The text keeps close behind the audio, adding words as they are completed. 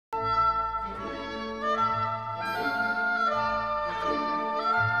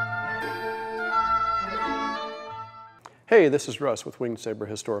Hey, this is Russ with Winged Saber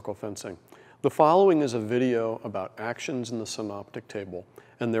Historical Fencing. The following is a video about actions in the synoptic table,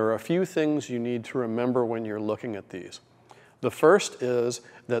 and there are a few things you need to remember when you're looking at these. The first is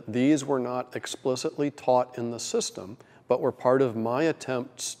that these were not explicitly taught in the system, but were part of my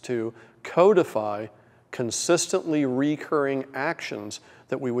attempts to codify consistently recurring actions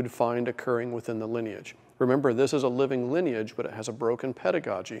that we would find occurring within the lineage. Remember, this is a living lineage, but it has a broken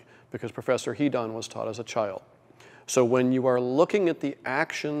pedagogy because Professor Hedon was taught as a child. So when you are looking at the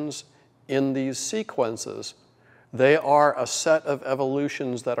actions in these sequences, they are a set of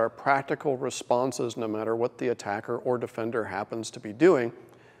evolutions that are practical responses no matter what the attacker or defender happens to be doing.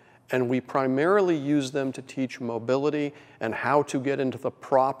 And we primarily use them to teach mobility and how to get into the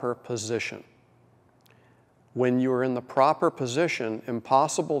proper position. When you are in the proper position,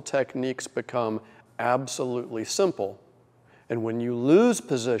 impossible techniques become absolutely simple. And when you lose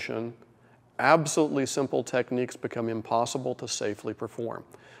position, absolutely simple techniques become impossible to safely perform.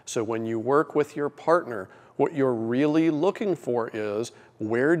 So when you work with your partner, what you're really looking for is,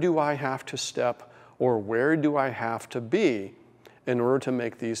 where do I have to step or where do I have to be in order to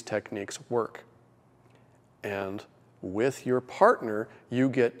make these techniques work? And with your partner, you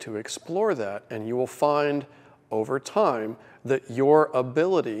get to explore that, and you will find over time that your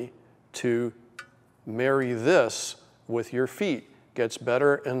ability to marry this with your feet gets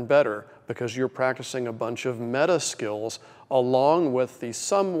better and better because you're practicing a bunch of meta skills along with the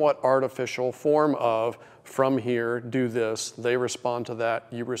somewhat artificial form of, from here, do this, they respond to that,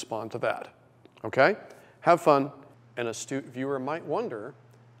 you respond to that. Okay? Have fun. An astute viewer might wonder,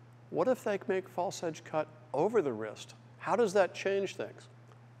 what if they make false edge cut over the wrist? How does that change things?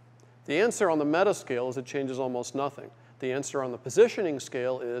 The answer on the meta scale is it changes almost nothing. The answer on the positioning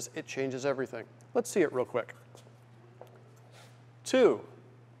scale is it changes everything. Let's see it real quick. 2.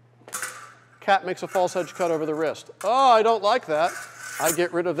 Cat makes a false edge cut over the wrist. Oh, I don't like that. I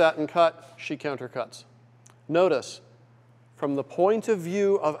get rid of that and cut. She countercuts. Notice, from the point of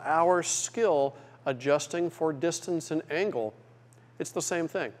view of our skill, adjusting for distance and angle, it's the same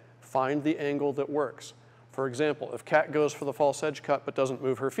thing. Find the angle that works. For example, if Cat goes for the false edge cut but doesn't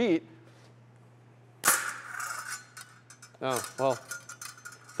move her feet, oh, well,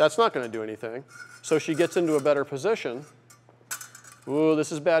 that's not going to do anything. So she gets into a better position. Ooh,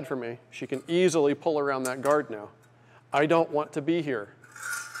 this is bad for me. She can easily pull around that guard now. I don't want to be here.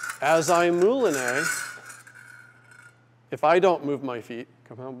 As I moulinet, if I don't move my feet,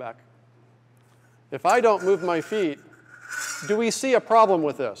 come on back. If I don't move my feet, do we see a problem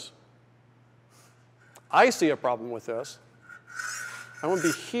with this? I see a problem with this. I want to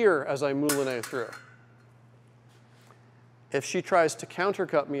be here as I moulinet through. If she tries to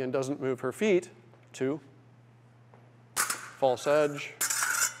countercut me and doesn't move her feet, 2, false edge.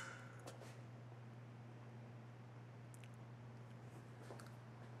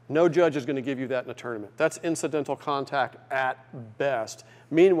 No judge is going to give you that in a tournament. That's incidental contact at best.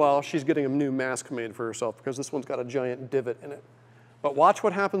 Meanwhile, she's getting a new mask made for herself because this one's got a giant divot in it. But watch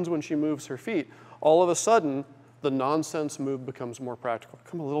what happens when she moves her feet. All of a sudden, the nonsense move becomes more practical.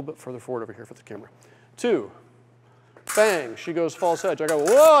 Come a little bit further forward over here for the camera. 2, bang, she goes false edge. I go,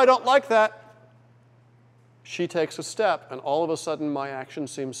 whoa, I don't like that. She takes a step, and all of a sudden, my action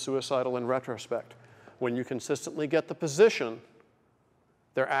seems suicidal in retrospect. When you consistently get the position,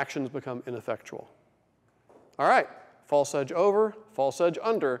 their actions become ineffectual. All right, false edge over, false edge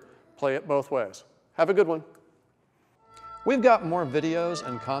under, play it both ways. Have a good one. We've got more videos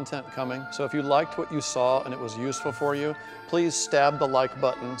and content coming, so if you liked what you saw and it was useful for you, please stab the like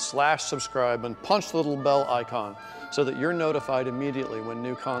button, /subscribe, and punch the little bell icon so that you're notified immediately when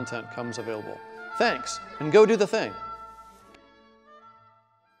new content comes available. Thanks, and go do the thing.